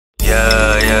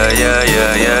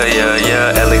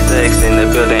yeah. LXX in the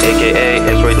building, aka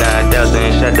X-Ray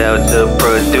 9000. Shout out to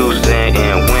producing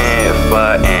and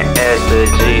wintfye and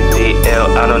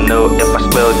asagtl. I don't know if I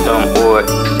spelled them or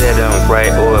said them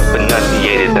right or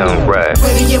pronunciated them right.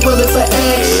 Ready and willing for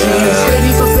action,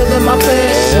 ready fulfilling my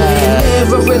passion.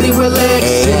 Never really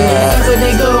relaxing,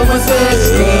 everything going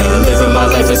fasting. Living my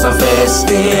life as I'm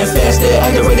fasting, faster,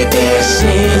 accelerated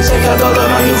dashing. Check out all of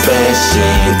my new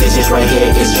fashion, this is right here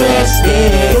is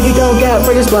drastic. If you don't got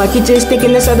for this block, you just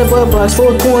sticking inside of a box.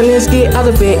 Four corners, get out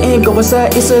of it and go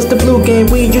outside. It's us the blue game.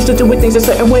 We used to do things a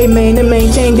certain way, man, and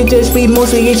maintain to just be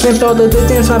mostly exempt all of the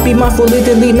things. I be mindful of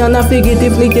delete, now not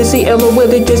figuratively to see LOL.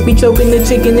 They just be choking the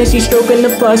chicken and she stroking the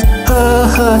plus. Ha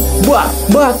ha, wah.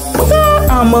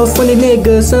 I'm a funny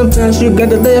nigga, sometimes you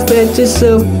gotta laugh at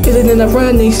yourself. Isn't it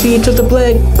ironic, see just a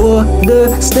black boy,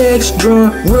 the stacks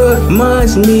drawn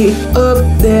reminds me of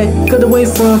that. Cut away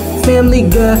from Family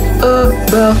Guy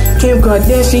about Kim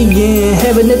Kardashian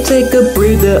having to take a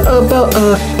breather about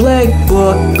a black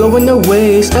boy going the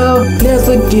ways. I'll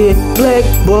never get black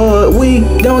boy, we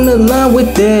don't align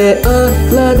with that. A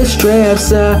lot of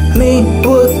straps, I mean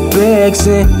book bags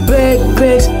and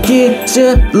backpacks. Get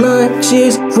your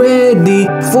lunches ready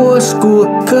for school,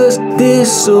 cause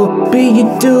this'll be a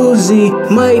doozy.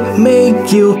 Might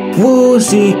make you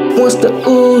woozy once the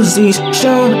Uzis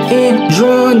shown and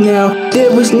drawn out.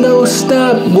 There was no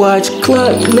stopwatch,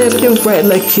 clock left and right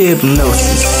like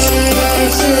hypnosis.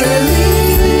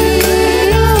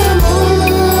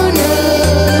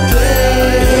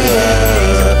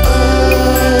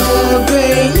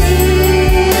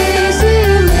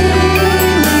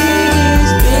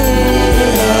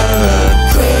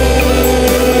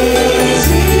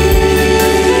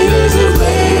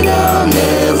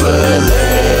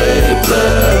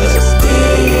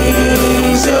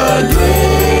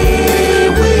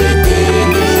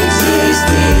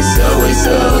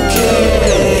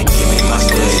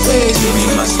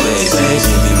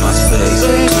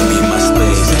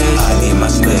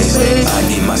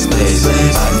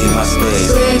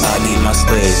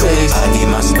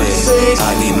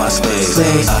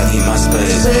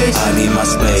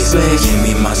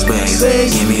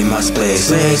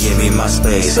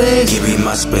 Give me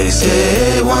my space.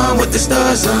 Yeah, one with the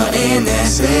stars on and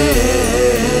that's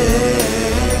it.